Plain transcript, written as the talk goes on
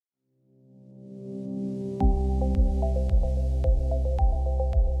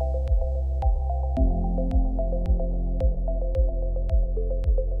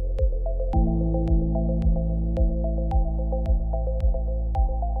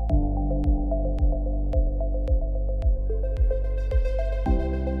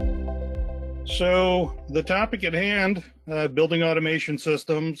So the topic at hand, building automation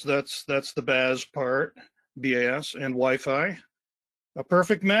systems, that's the BAS part, BAS, and Wi-Fi. A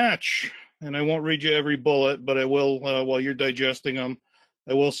perfect match. And I won't read you every bullet, but I will, while you're digesting them,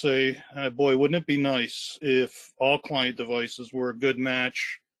 I will say, boy, wouldn't it be nice if all client devices were a good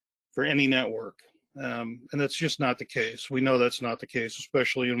match for any network? And that's just not the case. We know that's not the case,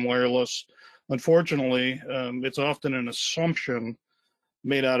 especially in wireless. Unfortunately, it's often an assumption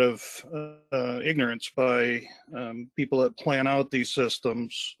made out of ignorance by people that plan out these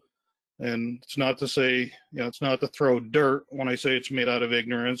systems. And it's not to say, it's not to throw dirt when I say it's made out of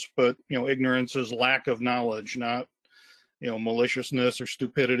ignorance, but, ignorance is lack of knowledge, not, maliciousness or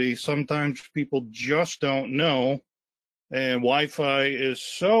stupidity. Sometimes people just don't know. And Wi-Fi is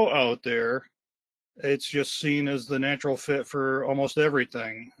so out there, it's just seen as the natural fit for almost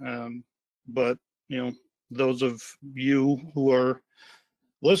everything. But, those of you who are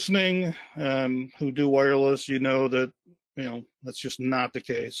listening, who do wireless, that, that's just not the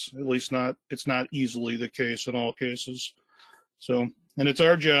case. At least it's not easily the case in all cases. So, and it's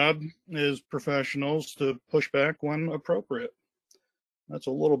our job as professionals to push back when appropriate. That's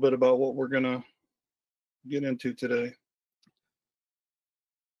a little bit about what we're going to get into today.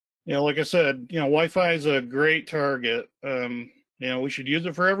 Like I said, Wi-Fi is a great target. We should use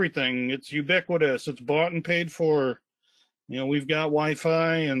it for everything. It's ubiquitous. It's bought and paid for. We've got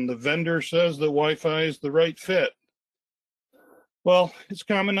Wi-Fi, and the vendor says that Wi-Fi is the right fit. Well, it's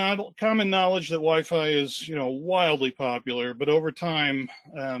common knowledge that Wi-Fi is, wildly popular, but over time,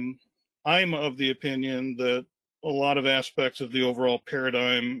 I'm of the opinion that a lot of aspects of the overall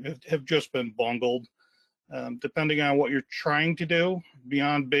paradigm have just been bungled. Depending on what you're trying to do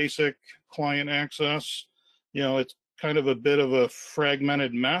beyond basic client access, it's kind of a bit of a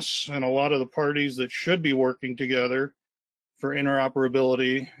fragmented mess, and a lot of the parties that should be working together for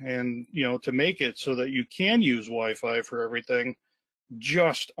interoperability and, to make it so that you can use Wi-Fi for everything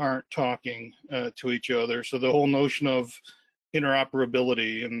just aren't talking to each other. So the whole notion of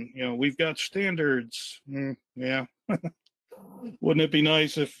interoperability and, we've got standards. Yeah. Wouldn't it be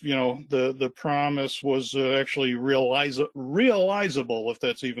nice if, the promise was actually realizable, if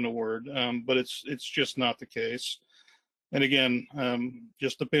that's even a word, but it's just not the case. And again,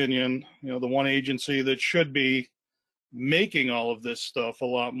 just opinion, the one agency that should be making all of this stuff a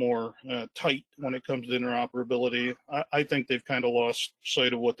lot more tight when it comes to interoperability, I think they've kind of lost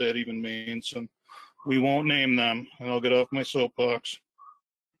sight of what that even means, and we won't name them, and I'll get off my soapbox.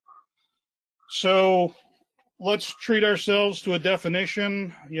 So let's treat ourselves to a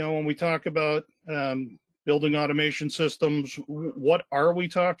definition. When we talk about building automation systems, what are we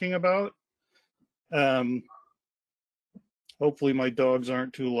talking about? Hopefully my dogs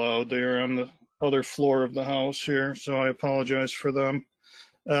aren't too loud. They're on the other floor of the house here, so I apologize for them.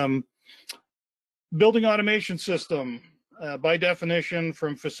 Building automation system, by definition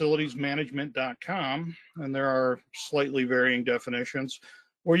from facilitiesmanagement.com, and there are slightly varying definitions.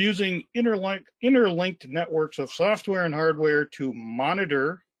 We're using interlinked networks of software and hardware to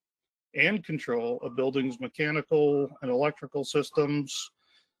monitor and control a building's mechanical and electrical systems,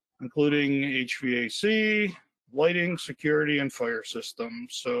 including HVAC, lighting, security, and fire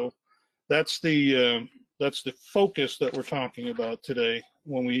systems. So that's the focus that we're talking about today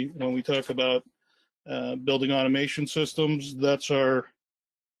when we talk about building automation systems. That's our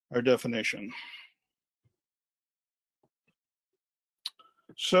definition.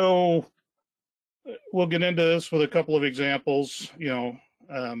 So we'll get into this with a couple of examples,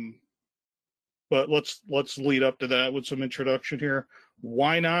 but let's lead up to that with some introduction here.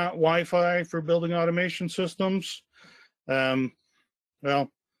 Why not Wi-Fi for building automation systems? Well,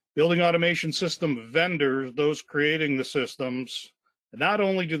 building automation system vendors, those creating the systems, not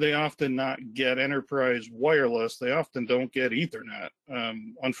only do they often not get enterprise wireless, they often don't get Ethernet,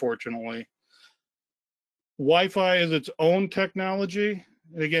 unfortunately. Wi-Fi is its own technology.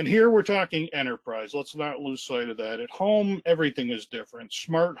 And again, here we're talking enterprise. Let's not lose sight of that. At home, everything is different.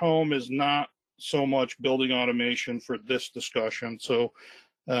 Smart home is not so much building automation for this discussion. So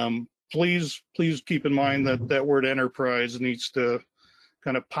please keep in mind that word enterprise needs to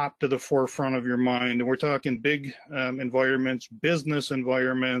kind of pop to the forefront of your mind. And we're talking big environments, business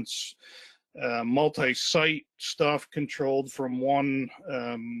environments, multi-site stuff controlled from one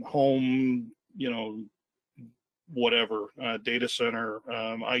home, whatever, data center,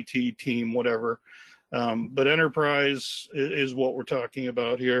 IT team, whatever. But enterprise is what we're talking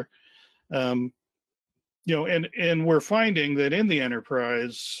about here. And we're finding that in the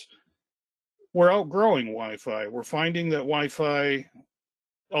enterprise, we're outgrowing Wi-Fi. We're finding that Wi-Fi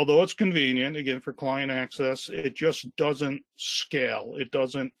although it's convenient, again, for client access, it just doesn't scale. It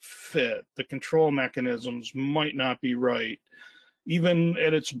doesn't fit. The control mechanisms might not be right. Even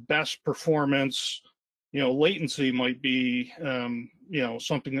at its best performance, latency might be,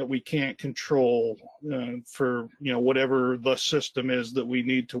 something that we can't control for, whatever the system is that we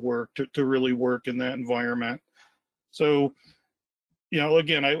need to work to really work in that environment. So,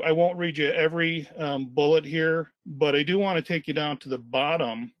 again, I won't read you every bullet here, but I do want to take you down to the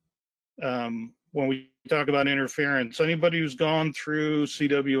bottom when we talk about interference. Anybody who's gone through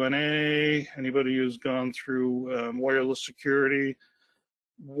CWNA, anybody who's gone through wireless security,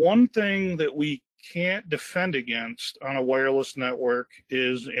 one thing that we can't defend against on a wireless network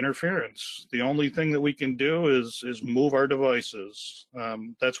is interference. The only thing that we can do is move our devices.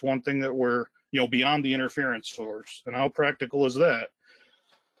 That's one thing that we're, beyond the interference source. And how practical is that?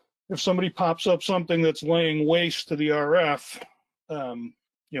 If somebody pops up something that's laying waste to the RF,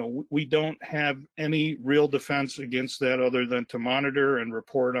 we don't have any real defense against that other than to monitor and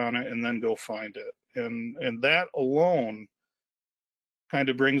report on it and then go find it. And that alone kind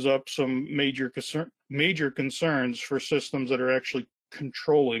of brings up some major concerns for systems that are actually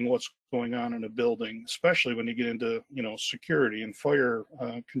controlling what's going on in a building, especially when you get into security and fire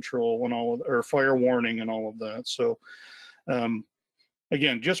control and or fire warning and all of that. So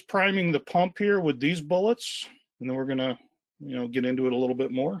again, just priming the pump here with these bullets, and then we're gonna get into it a little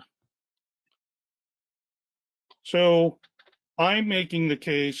bit more. So I'm making the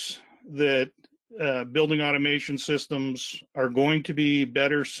case that building automation systems are going to be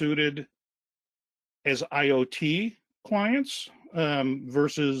better suited as IoT clients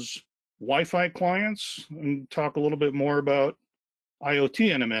versus Wi-Fi clients, and talk a little bit more about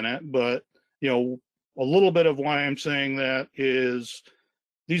IoT in a minute. But a little bit of why I'm saying that is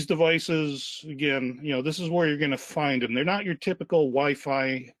these devices, again, this is where you're going to find them. They're not your typical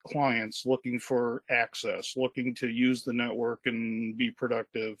Wi-Fi clients looking for access, looking to use the network and be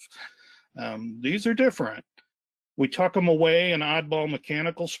productive. These are different. We tuck them away in oddball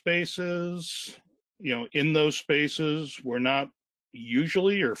mechanical spaces. In those spaces, we're not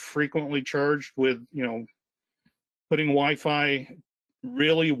usually or frequently charged with, putting Wi-Fi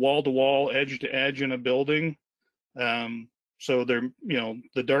really wall-to-wall, edge-to-edge in a building. So they're,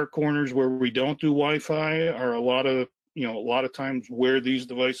 the dark corners where we don't do Wi-Fi are a lot of times where these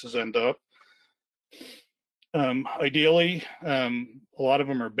devices end up. Ideally, a lot of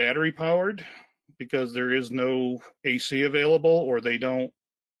them are battery powered because there is no AC available, or they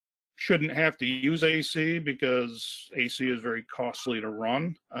shouldn't have to use AC because AC is very costly to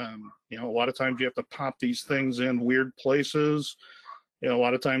run. A lot of times you have to pop these things in weird places. A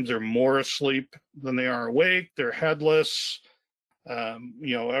lot of times they're more asleep than they are awake. They're headless. I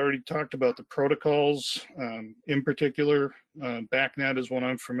already talked about the protocols. In particular, BACnet is one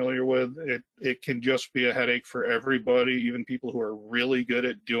I'm familiar with. It can just be a headache for everybody, even people who are really good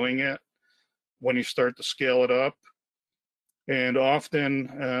at doing it when you start to scale it up. And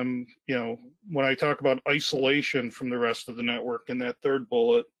often, when I talk about isolation from the rest of the network in that third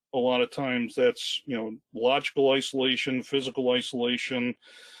bullet, a lot of times that's, logical isolation, physical isolation.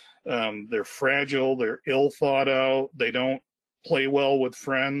 They're fragile, they're ill thought out, they don't play well with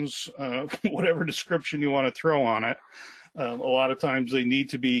friends, whatever description you want to throw on it. A lot of times they need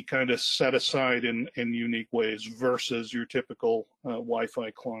to be kind of set aside in unique ways versus your typical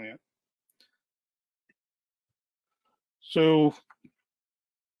Wi-Fi client. So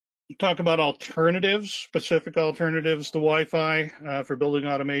talk about alternatives, specific alternatives to Wi-Fi for building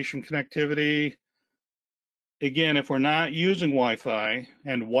automation connectivity. Again, if we're not using Wi-Fi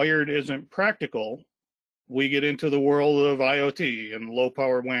and wired isn't practical, we get into the world of IoT and low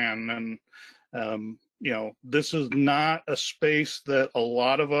power WAN. And, this is not a space that a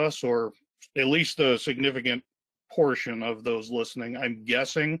lot of us, or at least a significant portion of those listening, I'm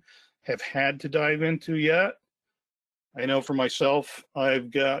guessing, have had to dive into yet. I know for myself,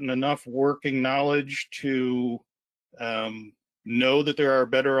 I've gotten enough working knowledge to know that there are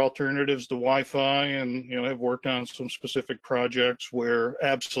better alternatives to Wi-Fi, and have worked on some specific projects where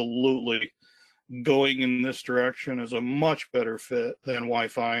absolutely going in this direction is a much better fit than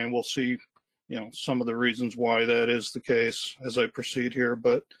Wi-Fi, and we'll see some of the reasons why that is the case as I proceed here.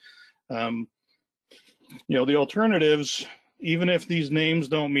 But the alternatives, even if these names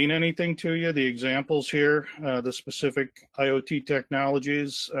don't mean anything to you, the examples here, the specific IoT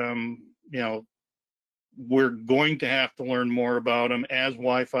technologies, we're going to have to learn more about them as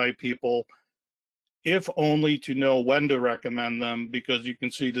Wi-Fi people, if only to know when to recommend them, because you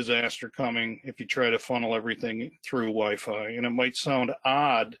can see disaster coming if you try to funnel everything through Wi-Fi. And it might sound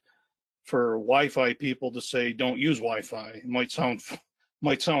odd for Wi-Fi people to say don't use Wi-Fi. It might sound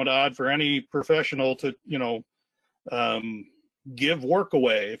might sound odd for any professional to, give work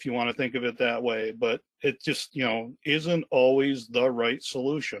away, if you want to think of it that way, but it just, isn't always the right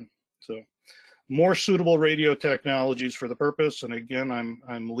solution. So more suitable radio technologies for the purpose. And again,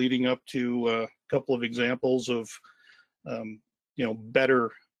 I'm leading up to a couple of examples of,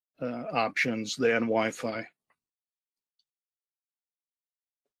 better options than Wi-Fi.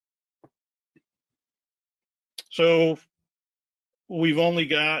 So we've only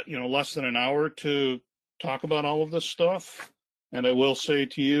got, less than an hour to talk about all of this stuff. And I will say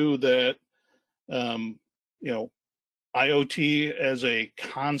to you that, IoT as a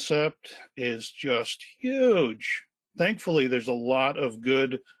concept is just huge. Thankfully, there's a lot of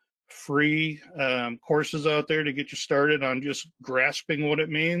good free courses out there to get you started on just grasping what it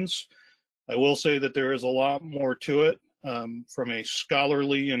means. I will say that there is a lot more to it from a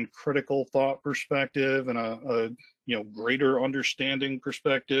scholarly and critical thought perspective and a greater understanding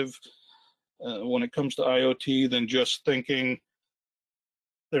perspective when it comes to IoT than just thinking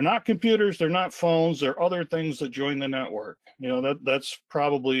they're not computers, they're not phones, they're other things that join the network. That's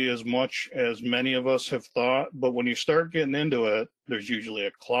probably as much as many of us have thought, but when you start getting into it, there's usually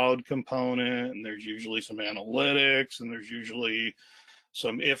a cloud component, and there's usually some analytics, and there's usually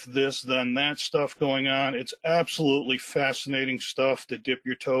some if this, then that stuff going on. It's absolutely fascinating stuff to dip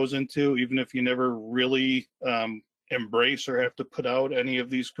your toes into, even if you never really embrace or have to put out any of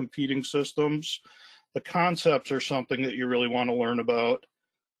these competing systems. The concepts are something that you really want to learn about.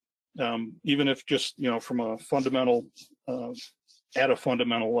 Even if just, from a fundamental, at a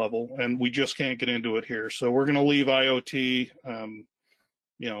fundamental level, and we just can't get into it here. So we're going to leave IoT,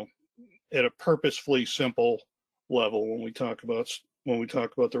 at a purposefully simple level when we talk about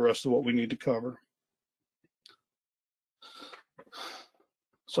the rest of what we need to cover.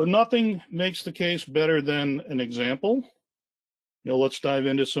 So nothing makes the case better than an example. Let's dive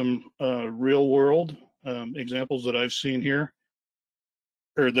into some real world examples that I've seen here,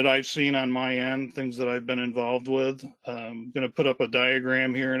 or that I've seen on my end, things that I've been involved with. I'm going to put up a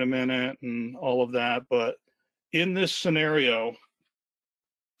diagram here in a minute and all of that. But in this scenario,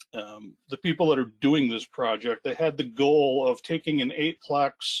 the people that are doing this project, they had the goal of taking an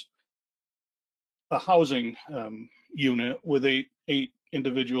 8-plex housing unit with eight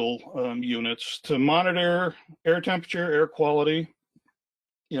individual units to monitor air temperature, air quality,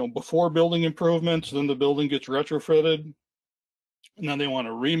 before building improvements. Then the building gets retrofitted, and then they want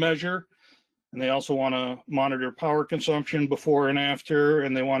to remeasure, and they also want to monitor power consumption before and after,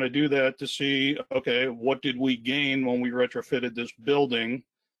 and they want to do that to see, okay, what did we gain when we retrofitted this building?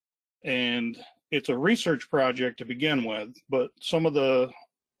 And it's a research project to begin with, but some of the,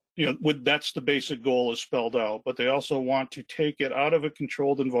 that's the basic goal is spelled out, but they also want to take it out of a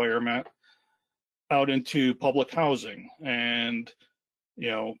controlled environment out into public housing. And,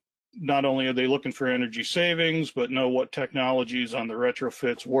 not only are they looking for energy savings, but know what technologies on the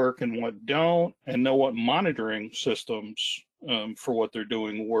retrofits work and what don't, and know what monitoring systems for what they're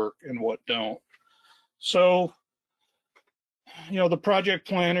doing work and what don't. So, the project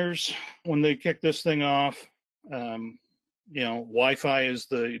planners, when they kick this thing off, Wi-Fi is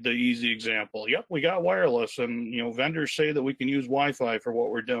the easy example. Yep, we got wireless, and vendors say that we can use Wi-Fi for what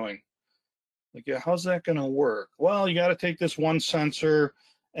we're doing. Like, yeah, how's that going to work? Well, you got to take this one sensor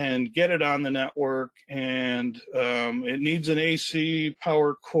and get it on the network, and it needs an AC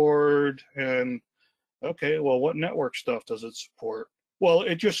power cord. And okay, well, what network stuff does it support? Well,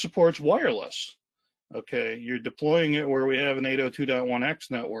 it just supports wireless. Okay, you're deploying it where we have an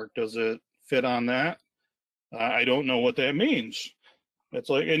 802.1x network. Does it fit on that? I don't know what that means. It's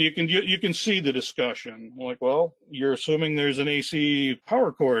like, and you can see the discussion. Like, well, you're assuming there's an AC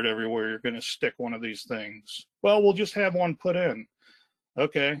power cord everywhere you're going to stick one of these things. Well, we'll just have one put in.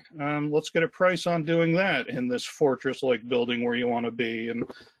 Okay, let's get a price on doing that in this fortress-like building where you want to be. And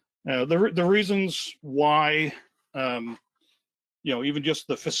the reasons why, even just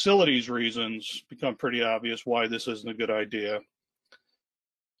the facilities reasons become pretty obvious why this isn't a good idea.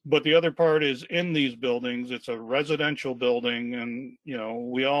 But the other part is, in these buildings, it's a residential building, and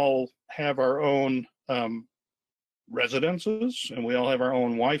we all have our own residences, and we all have our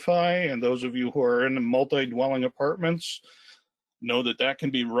own Wi-Fi. And those of you who are in multi-dwelling apartments know that that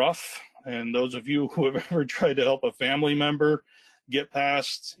can be rough. And those of you who have ever tried to help a family member get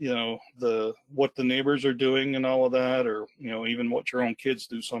past, what the neighbors are doing and all of that, or even what your own kids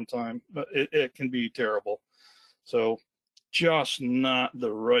do sometimes, it can be terrible. So, just not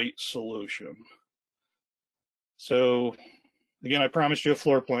the right solution. So, again, I promised you a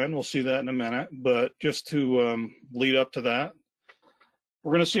floor plan. We'll see that in a minute, but just to lead up to that,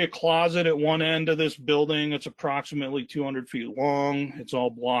 We're going to see a closet at one end of this building. It's approximately 200 feet long. It's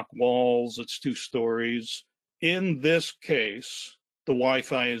all block walls. It's 2 stories. In this case, the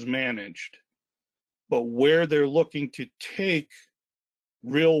Wi-Fi is managed. But where they're looking to take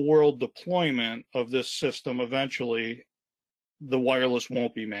real world deployment of this system eventually, the wireless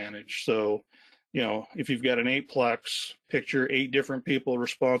won't be managed. So, you know, if you've got an 8-plex, picture 8 different people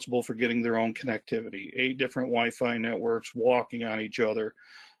responsible for getting their own connectivity, 8 different Wi-Fi networks walking on each other,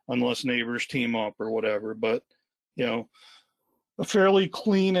 unless neighbors team up or whatever. But, you know, a fairly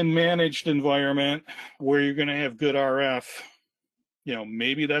clean and managed environment where you're going to have good RF, you know,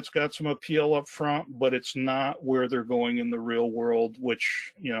 maybe that's got some appeal up front, but it's not where they're going in the real world,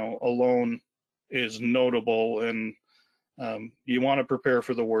 which, you know, alone is notable. And you want to prepare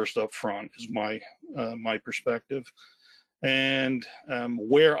for the worst up front is my perspective. And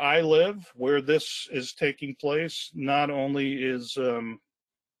where I live, where this is taking place, not only is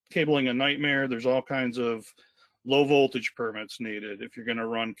cabling a nightmare, there's all kinds of low voltage permits needed if you're going to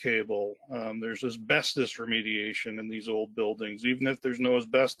run cable. There's asbestos remediation in these old buildings. Even if there's no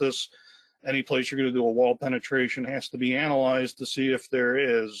asbestos, any place you're going to do a wall penetration has to be analyzed to see if there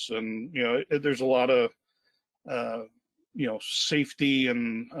is. And, you know, there's a lot of, you know, safety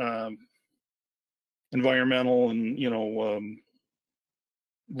and environmental and, you know,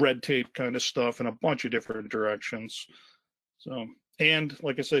 red tape kind of stuff in a bunch of different directions. So, and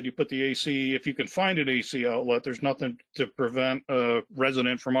like I said, you put the AC, if you can find an AC outlet, there's nothing to prevent a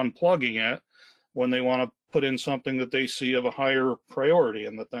resident from unplugging it when they want to put in something that they see of a higher priority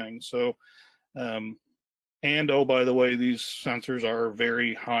in the thing. So, and oh, by the way, these sensors are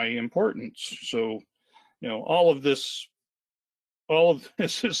very high importance. So, you know, all of this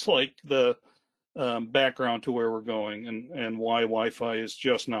is like the background to where we're going and why Wi-Fi is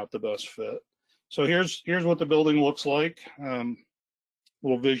just not the best fit. So here's what the building looks like.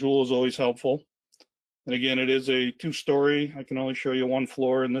 Little visual is always helpful. And again, it is a 2-story. I can only show you 1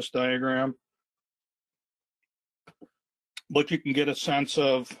 floor in this diagram. But you can get a sense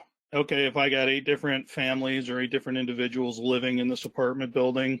of, okay, if I got 8 different families or 8 different individuals living in this apartment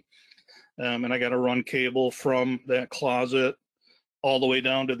building, and I got to run cable from that closet all the way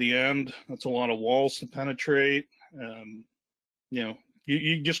down to the end, that's a lot of walls to penetrate. You know,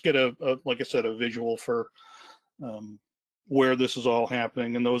 you just get like I said, a visual for where this is all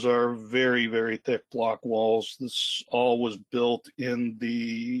happening. And those are very, very thick block walls. This all was built in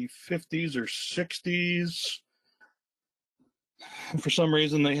the 50s or 60s. And for some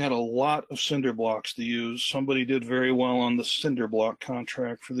reason, they had a lot of cinder blocks to use. Somebody did very well on the cinder block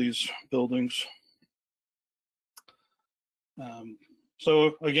contract for these buildings.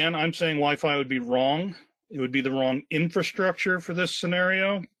 So again, I'm saying Wi-Fi would be wrong. It would be the wrong infrastructure for this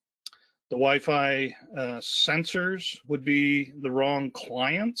scenario. The Wi-Fi sensors would be the wrong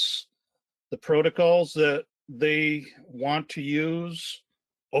clients. The protocols that they want to use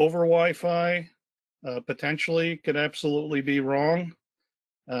over Wi-Fi potentially could absolutely be wrong.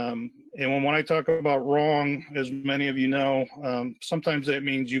 And when I talk about wrong, as many of you know, sometimes that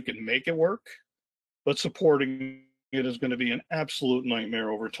means you can make it work, but supporting it is going to be an absolute nightmare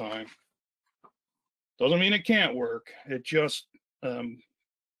over time. Doesn't mean it can't work. It just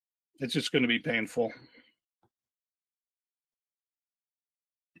it's just going to be painful.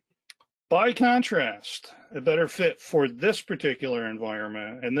 By contrast, a better fit for this particular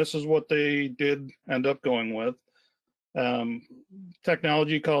environment, and this is what they did end up going with,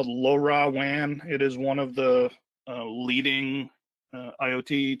 technology called LoRaWAN. It is one of the leading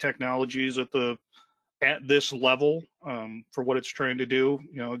IoT technologies at this level for what it's trying to do.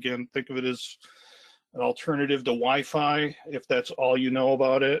 You know, again, think of it as an alternative to Wi-Fi, if that's all you know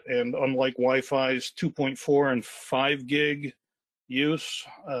about it. And unlike Wi-Fi's 2.4 and 5 gig use,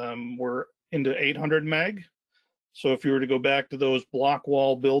 we're into 800 meg. So if you were to go back to those block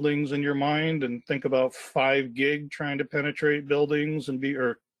wall buildings in your mind and think about 5 gig trying to penetrate buildings and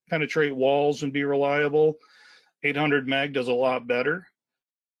penetrate walls and be reliable, 800 meg does a lot better.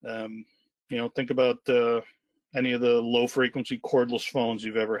 You know, think about any of the low frequency cordless phones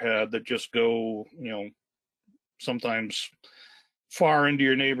you've ever had that just go, you know, sometimes far into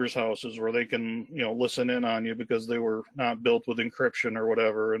your neighbors' houses where they can, you know, listen in on you because they were not built with encryption or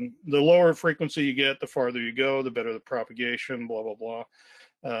whatever. And the lower frequency you get, the farther you go, the better the propagation, blah, blah, blah.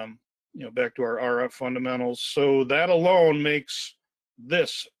 You know, back to our RF fundamentals. So that alone makes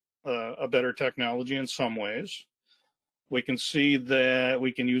this a better technology in some ways. We can see that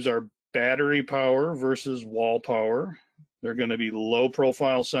we can use our battery power versus wall power. They're going to be low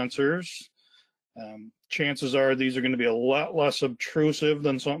profile sensors. Chances are these are going to be a lot less obtrusive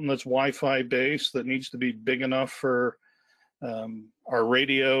than something that's Wi-Fi based that needs to be big enough for our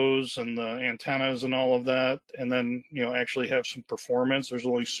radios and the antennas and all of that, and then, you know, actually have some performance. There's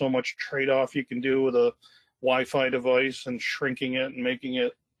only so much trade-off you can do with a Wi-Fi device and shrinking it and making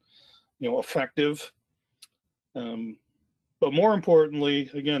it, you know, effective. But more importantly,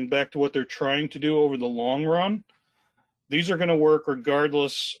 again, back to what they're trying to do over the long run, these are going to work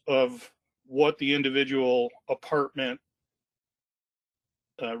regardless of what the individual apartment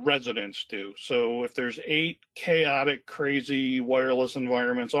residents do. So if there's 8 chaotic, crazy wireless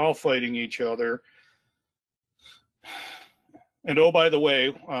environments all fighting each other, and oh, by the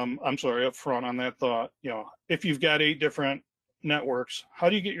way, I'm sorry, up front on that thought, you know, if you've got 8 different networks, how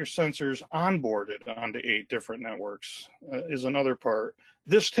do you get your sensors onboarded onto 8 different networks is another part.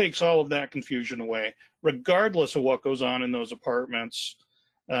 This takes all of that confusion away. Regardless of what goes on in those apartments,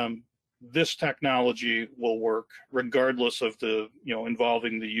 this technology will work regardless of the, you know,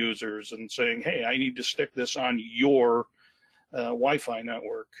 involving the users and saying, hey, I need to stick this on your Wi-Fi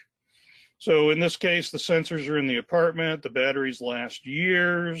network. So in this case, the sensors are in the apartment, the batteries last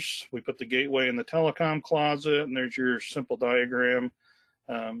years. We put the gateway in the telecom closet, and there's your simple diagram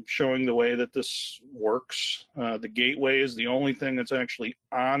showing the way that this works. The gateway is the only thing that's actually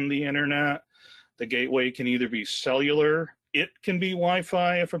on the internet. The gateway can either be cellular, it can be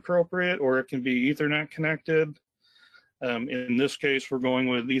Wi-Fi if appropriate, or it can be Ethernet connected. In this case, we're going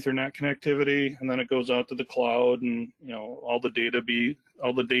with Ethernet connectivity, and then it goes out to the cloud, and, you know, all the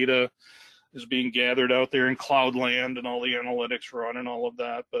data is being gathered out there in cloud land, and all the analytics run and all of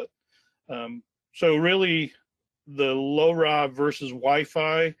that. But so really, the LoRa versus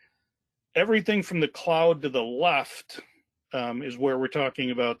Wi-Fi, everything from the cloud to the left is where we're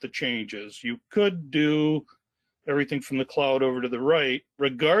talking about the changes. You could do everything from the cloud over to the right,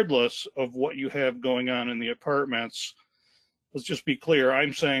 regardless of what you have going on in the apartments. Let's just be clear,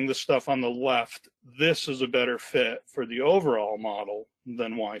 I'm saying the stuff on the left, this is a better fit for the overall model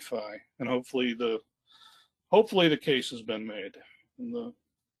than Wi-Fi. And hopefully the case has been made. And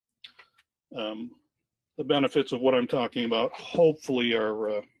the benefits of what I'm talking about hopefully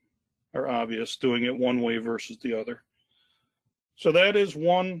are obvious, doing it one way versus the other. So that is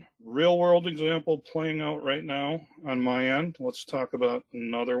one real world example playing out right now on my end. Let's talk about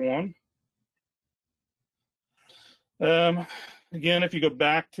another one. Again, if you go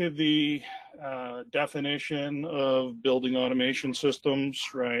back to the definition of building automation systems,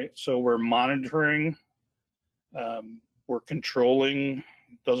 right? So we're monitoring, we're controlling,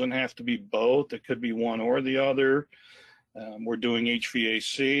 doesn't have to be both, it could be one or the other. We're doing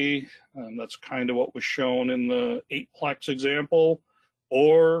HVAC, that's kind of what was shown in the 8-plex example,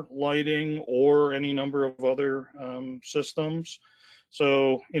 or lighting, or any number of other systems.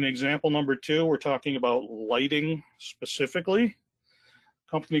 So in example number 2, we're talking about lighting specifically.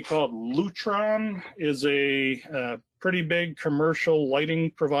 A company called Lutron is a pretty big commercial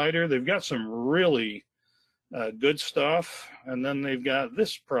lighting provider. They've got some really good stuff, and then they've got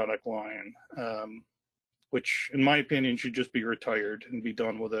this product line, which in my opinion should just be retired and be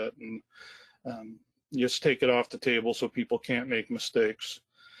done with it, and just take it off the table so people can't make mistakes.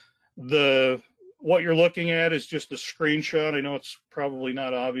 What you're looking at is just a screenshot. I know it's probably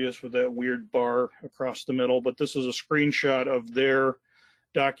not obvious with that weird bar across the middle, but this is a screenshot of their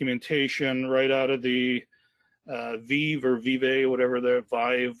documentation right out of the Vive or Vive, whatever the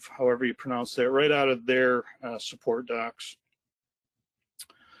Vive, however you pronounce that, right out of their support docs.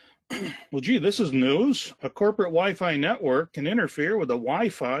 Well, gee, this is news. A corporate Wi-Fi network can interfere with the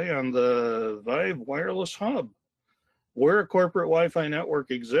Wi-Fi on the Vive wireless hub. Where a corporate Wi-Fi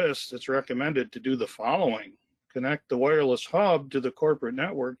network exists, it's recommended to do the following: connect the wireless hub to the corporate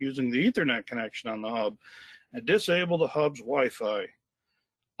network using the Ethernet connection on the hub and disable the hub's Wi-Fi.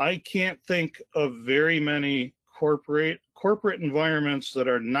 I can't think of very many corporate environments that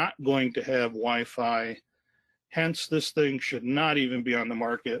are not going to have Wi-Fi. Hence, this thing should not even be on the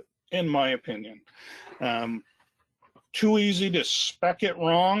market, in my opinion. Too easy to spec it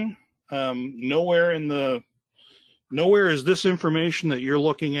wrong. Nowhere is this information that you're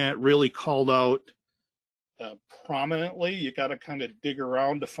looking at really called out prominently. You got to kind of dig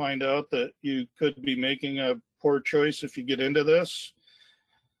around to find out that you could be making a poor choice if you get into this.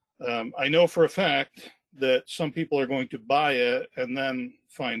 I know for a fact that some people are going to buy it and then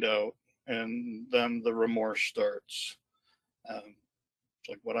find out, and then the remorse starts. It's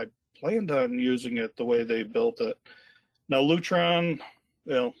like, what I planned on using it the way they built it. Now Lutron,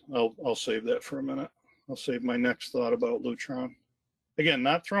 well, I'll save that for a minute. I'll save my next thought about Lutron. Again,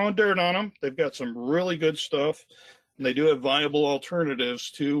 not throwing dirt on them. They've got some really good stuff, and they do have viable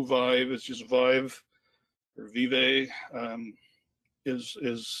alternatives to Vive. It's just Vive or Vive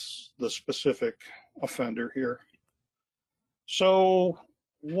is the specific offender here. So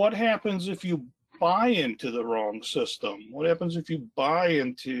what happens if you buy into the wrong system? What happens if you buy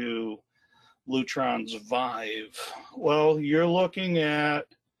into Lutron's Vive? Well, you're looking at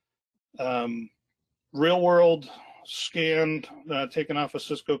real world scan taken off a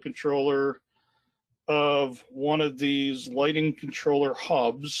Cisco controller of one of these lighting controller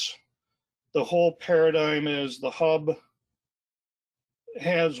hubs. The whole paradigm is the hub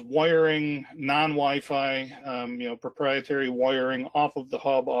has wiring, non-Wi-Fi, proprietary wiring off of the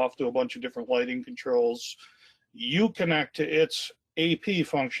hub, off to a bunch of different lighting controls. You connect to its AP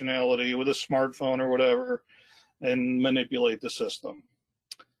functionality with a smartphone or whatever and manipulate the system.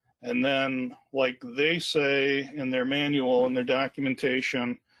 And then, like they say in their manual and their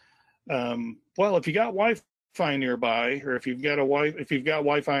documentation, well, if you got Wi-Fi nearby, or if you've got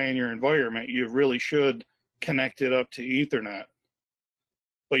Wi-Fi in your environment, you really should connect it up to Ethernet.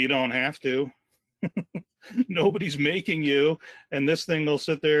 But you don't have to. Nobody's making you, and this thing will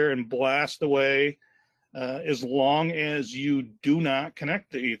sit there and blast away as long as you do not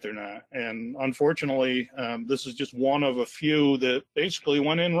connect to Ethernet. And unfortunately, this is just one of a few that basically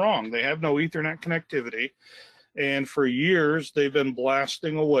went in wrong. They have no Ethernet connectivity, and for years they've been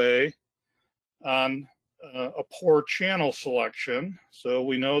blasting away on a poor channel selection. So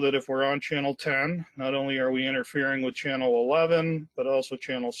we know that if we're on channel 10, not only are we interfering with channel 11, but also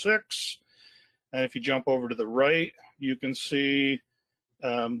channel 6. And if you jump over to the right, you can see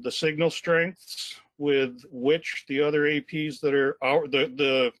the signal strengths with which the other APs that are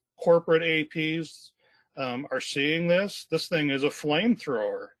the corporate APs are seeing this. This thing is a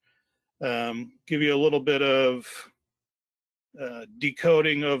flamethrower. Give you a little bit of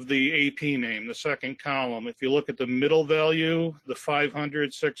decoding of the AP name, the second column. If you look at the middle value, the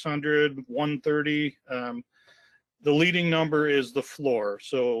 500, 600, 130, the leading number is the floor.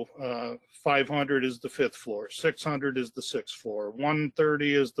 So 500 is the 5th floor, 600 is the 6th floor,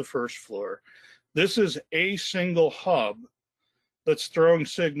 130 is the 1st floor. This is a single hub that's throwing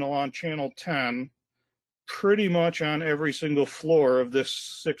signal on channel 10 pretty much on every single floor of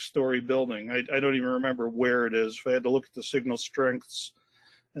this 6-story building. I don't even remember where it is. If I had to look at the signal strengths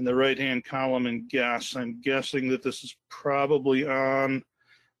in the right-hand column and guess, I'm guessing that this is probably on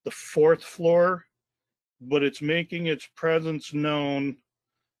the 4th floor, but it's making its presence known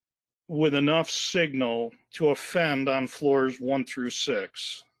with enough signal to offend on floors 1 through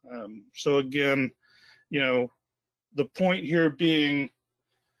 6. So again, the point here being,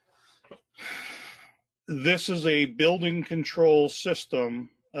 this is a building control system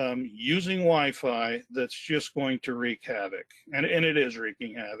using Wi-Fi that's just going to wreak havoc, and it is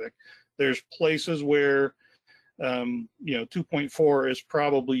wreaking havoc. There's places where 2.4 is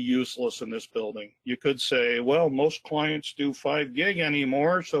probably useless in this building. You could say, well, most clients do 5 gig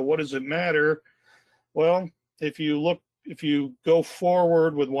anymore, so what does it matter? Well, if you go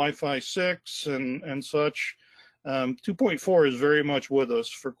forward with Wi-Fi 6 and such, 2.4 is very much with us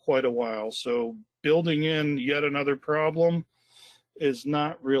for quite a while. So building in yet another problem is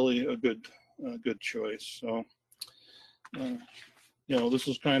not really a good choice. So this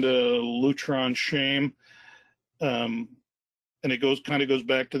is kind of Lutron's shame. And it kind of goes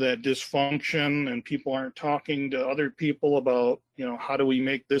back to that dysfunction, and people aren't talking to other people about, how do we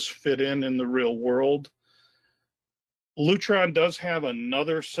make this fit in the real world. Lutron does have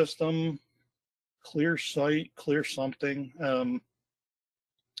another system, Clear something.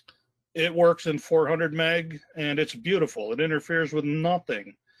 It works in 400 meg, and it's beautiful. It interferes with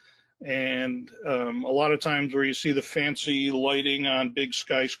nothing. And a lot of times where you see the fancy lighting on big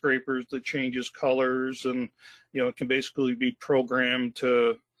skyscrapers that changes colors, and it can basically be programmed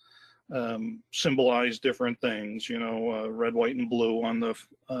to symbolize different things, red, white, and blue on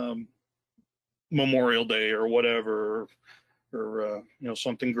the Memorial Day or whatever, or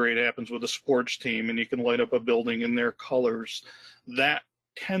something great happens with a sports team and you can light up a building in their colors. That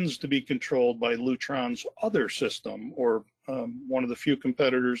tends to be controlled by Lutron's other system, or one of the few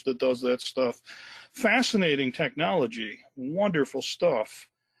competitors that does that stuff. Fascinating technology, wonderful stuff,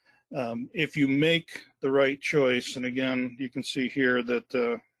 if you make the right choice. And again, you can see here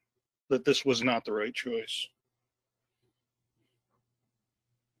that that this was not the right choice.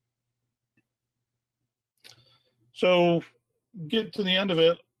 So get to the end of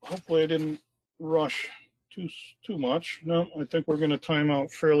it. Hopefully I didn't rush too much. No, I think we're going to time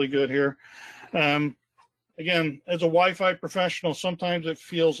out fairly good here. Again, as a Wi-Fi professional, sometimes it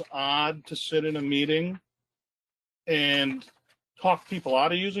feels odd to sit in a meeting and talk people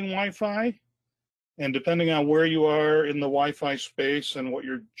out of using Wi-Fi. And depending on where you are in the Wi-Fi space and what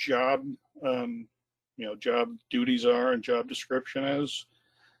your job, job duties are and job description is,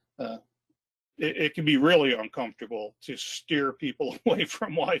 it can be really uncomfortable to steer people away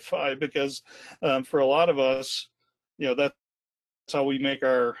from Wi-Fi because for a lot of us, that's how we make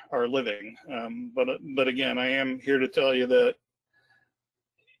our living. But again, I am here to tell you that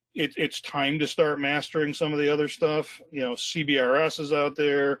it's time to start mastering some of the other stuff. CBRS is out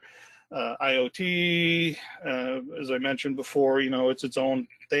there, IoT, as I mentioned before. It's its own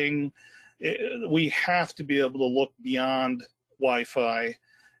thing. We have to be able to look beyond Wi-Fi,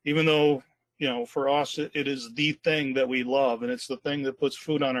 even though for us it is the thing that we love, and it's the thing that puts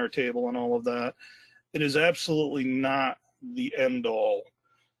food on our table and all of that. It is absolutely not the end all.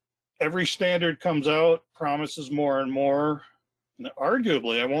 Every standard comes out, promises more and more. And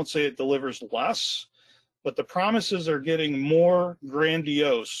arguably, I won't say it delivers less, but the promises are getting more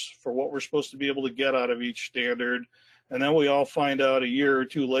grandiose for what we're supposed to be able to get out of each standard. And then we all find out a year or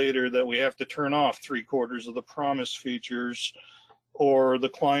two later that we have to turn off 3/4 of the promised features, or the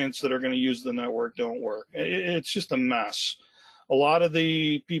clients that are going to use the network don't work. It's just a mess. A lot of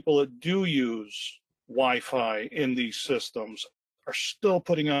the people that do use Wi-Fi in these systems are still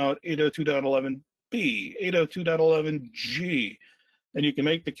putting out 802.11b, 802.11g, and you can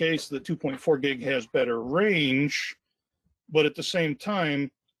make the case that 2.4 gig has better range, but at the same time,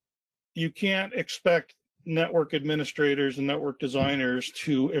 you can't expect network administrators and network designers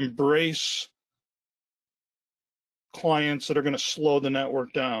to embrace clients that are going to slow the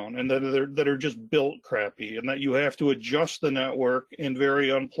network down and that are just built crappy, and that you have to adjust the network in very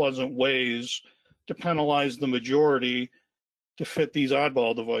unpleasant ways to penalize the majority to fit these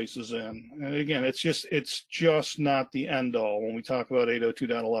oddball devices in. And again, it's just not the end all when we talk about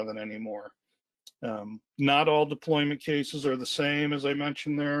 802.11 anymore. Not all deployment cases are the same, as I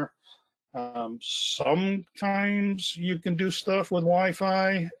mentioned there. Sometimes you can do stuff with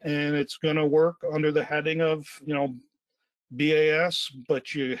Wi-Fi and it's going to work under the heading of BAS,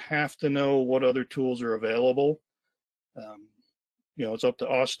 but you have to know what other tools are available. It's up to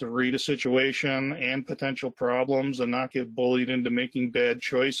us to read a situation and potential problems and not get bullied into making bad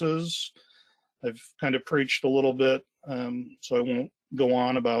choices. I've kind of preached a little bit, so I won't go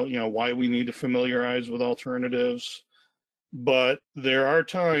on about why we need to familiarize with alternatives. But there are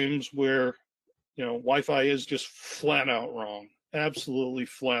times where Wi-Fi is just flat out wrong, absolutely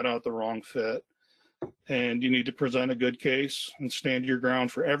flat out the wrong fit, and you need to present a good case and stand your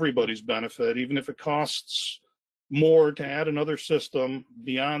ground for everybody's benefit, even if it costs more to add another system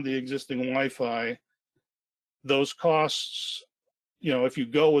beyond the existing Wi-Fi. Those costs, if you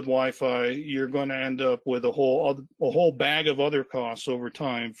go with Wi-Fi, you're going to end up with a whole bag of other costs over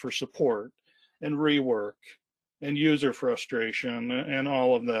time for support and rework and user frustration and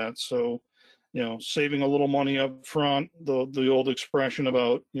all of that. So, saving a little money up front, the old expression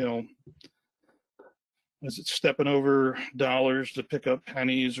about, is it stepping over dollars to pick up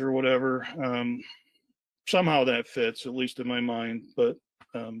pennies or whatever? Somehow that fits, at least in my mind, but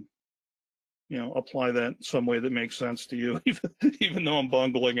apply that in some way that makes sense to you, even though I'm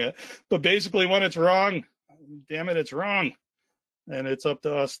bungling it. But basically, when it's wrong, damn it, it's wrong, and it's up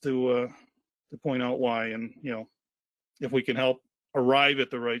to us to point out why. And if we can help arrive at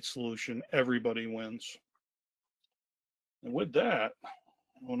the right solution, everybody wins. And with that,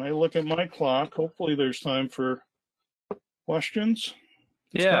 when I look at my clock, hopefully there's time for questions,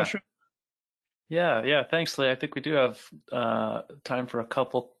 discussion. Yeah. Thanks, Lee. I think we do have time for a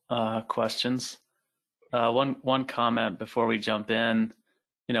couple questions. One comment before we jump in.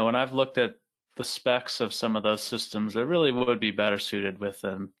 When I've looked at the specs of some of those systems, they really would be better suited with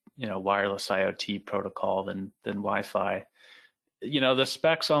wireless IoT protocol than Wi-Fi. The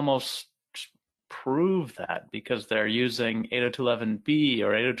specs almost prove that, because they're using 802.11b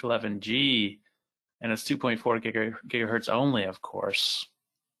or 802.11g, and it's 2.4 gigahertz only, of course.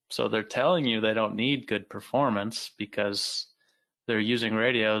 So they're telling you they don't need good performance because they're using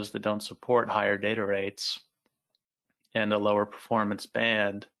radios that don't support higher data rates and a lower performance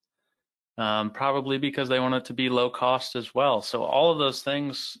band, probably because they want it to be low cost as well. So all of those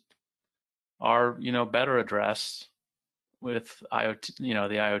things are, better addressed with IoT, the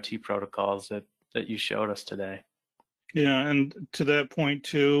IoT protocols that you showed us today. Yeah, and to that point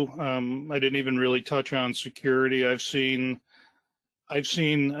too, I didn't even really touch on security. I've seen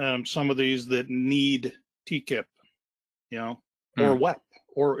some of these that need TKIP, or WEP,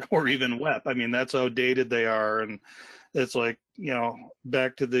 or even WEP. I mean, that's how dated they are, and it's like,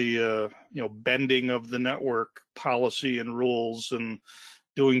 back to the bending of the network policy and rules and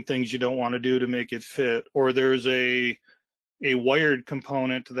doing things you don't want to do to make it fit. Or there's a wired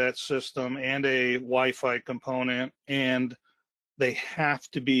component to that system and a Wi-Fi component, and they have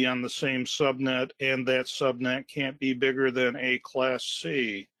to be on the same subnet, and that subnet can't be bigger than a Class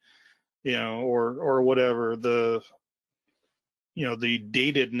C. or whatever, the the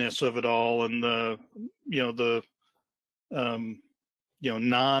datedness of it all, and the um,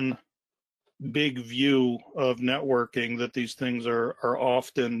 non big view of networking that these things are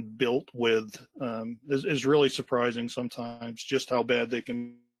often built with, is really surprising sometimes, just how bad they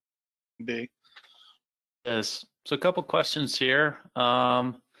can be. Yes. So a couple questions here.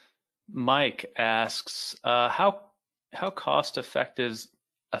 Mike asks, how cost effective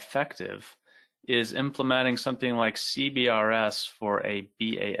is implementing something like CBRS for a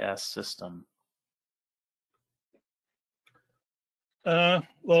BAS system?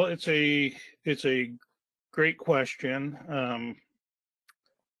 Well, it's a great question.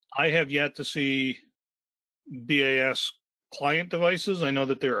 I have yet to see BAS client devices. I know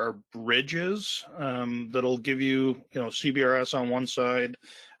that there are bridges, that'll give you, CBRS on one side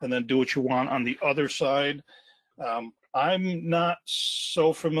and then do what you want on the other side. I'm not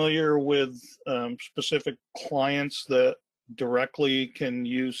so familiar with specific clients that directly can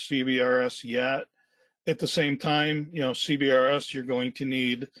use CBRS yet. At the same time, CBRS, you're going to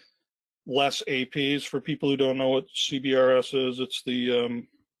need less APs. For people who don't know what CBRS is, it's the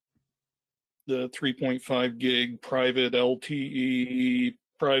 3.5 gig private LTE,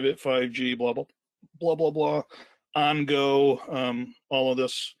 private 5G, blah blah blah blah blah, on go, all of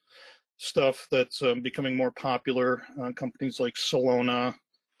this stuff that's becoming more popular. Companies like Solona,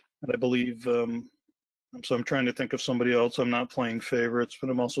 and I believe. So I'm trying to think of somebody else. I'm not playing favorites, but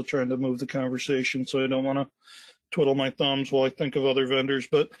I'm also trying to move the conversation, so I don't want to twiddle my thumbs while I think of other vendors.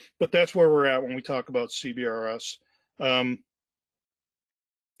 But that's where we're at when we talk about CBRS.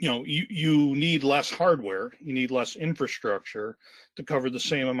 You need less hardware, you need less infrastructure to cover the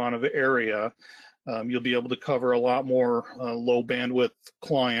same amount of area. You'll be able to cover a lot more low bandwidth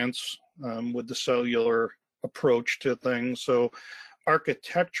clients with the cellular approach to things. So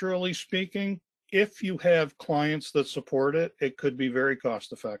architecturally speaking, if you have clients that support it, it could be very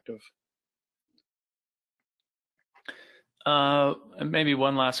cost effective. And maybe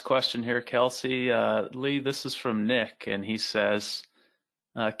one last question here, Kelsey. Lee, this is from Nick, and he says,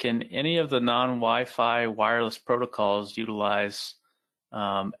 can any of the non-Wi-Fi wireless protocols utilize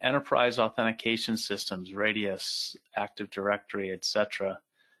enterprise authentication systems, Radius, Active Directory, etc.?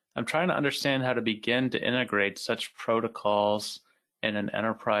 I'm trying to understand how to begin to integrate such protocols in an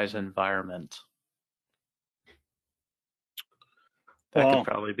enterprise environment. That could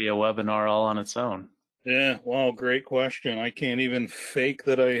probably be a webinar all on its own. Yeah, well, great question. I can't even fake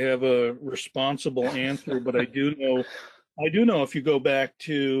that I have a responsible answer, but I do know if you go back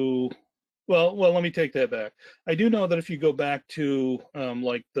to, let me take that back. I do know that if you go back to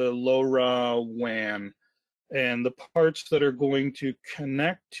like the LoRaWAN and the parts that are going to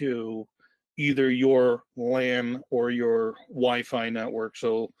connect to either your LAN or your Wi-Fi network.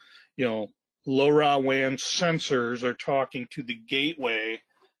 So, LoRaWAN sensors are talking to the gateway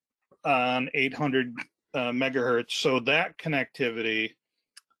on 800 megahertz. So that connectivity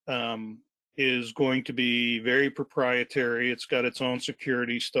is going to be very proprietary. It's got its own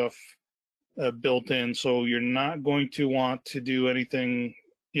security stuff built in. So you're not going to want to do anything,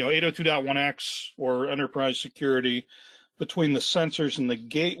 802.1x or enterprise security between the sensors and the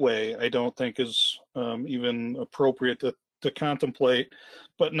gateway, I don't think is even appropriate to contemplate.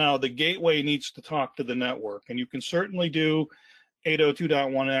 But now the gateway needs to talk to the network, and you can certainly do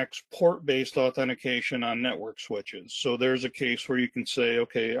 802.1x port-based authentication on network switches. So there's a case where you can say,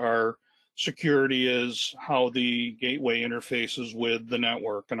 okay, our security is how the gateway interfaces with the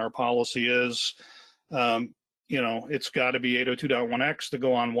network, and our policy is, it's got to be 802.1x to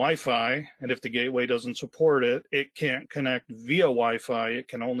go on Wi-Fi, and if the gateway doesn't support it, it can't connect via Wi-Fi. It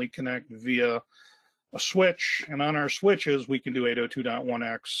can only connect via a switch, and on our switches, we can do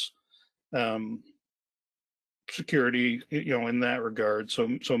 802.1x security, in that regard.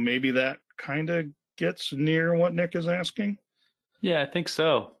 So maybe that kind of gets near what Nick is asking. Yeah, I think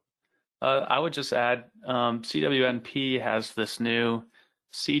so. I would just add, CWNP has this new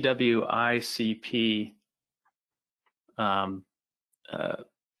CWICP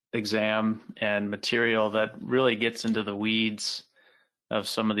exam and material that really gets into the weeds of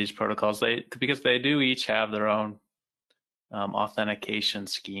some of these protocols. Because they do each have their own authentication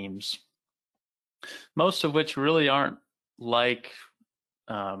schemes, most of which really aren't like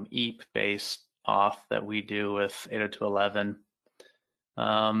EAP based auth that we do with 802.11,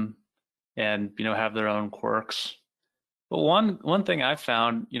 and have their own quirks. But one thing I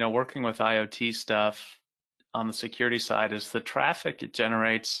found, working with IoT stuff on the security side, is the traffic it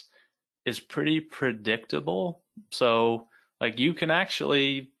generates is pretty predictable. So like you can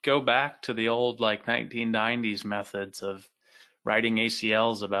actually go back to the old like 1990s methods of writing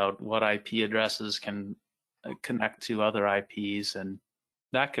ACLs about what IP addresses can connect to other IPs, and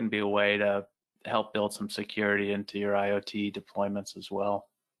that can be a way to help build some security into your IoT deployments as well.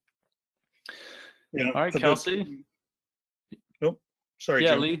 Yeah. All right, Kelsey. Nope. Sorry,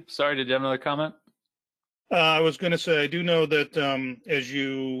 Yeah, Jim. Lee. Sorry, did you have another comment? I was going to say, I do know that as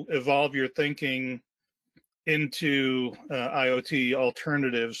you evolve your thinking into IoT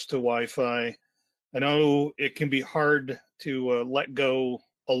alternatives to Wi-Fi, I know it can be hard to let go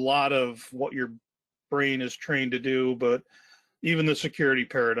a lot of what your brain is trained to do, but even the security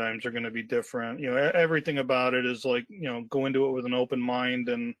paradigms are going to be different. Everything about it is like, go into it with an open mind,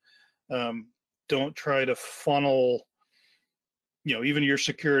 and don't try to funnel even your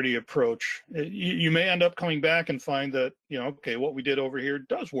security approach. You may end up coming back and find that, okay, what we did over here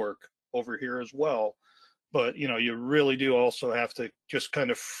does work over here as well. But, you really do also have to just kind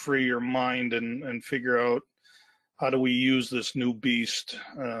of free your mind and figure out, how do we use this new beast?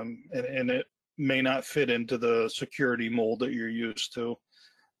 And it may not fit into the security mold that you're used to.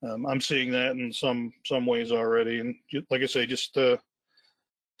 I'm seeing that in some ways already. And like I say, just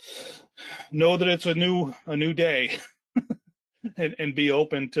know that it's a new day. And be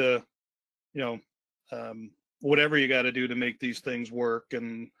open to, whatever you got to do to make these things work.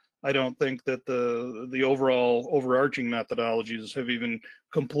 And I don't think that the overall overarching methodologies have even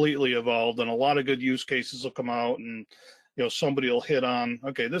completely evolved, and a lot of good use cases will come out, and somebody will hit on,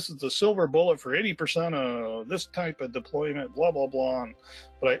 okay, this is the silver bullet for 80% of this type of deployment, blah blah blah.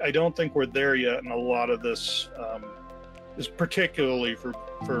 But I don't think we're there yet, and a lot of this is particularly for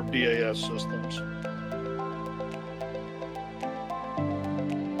BAS systems.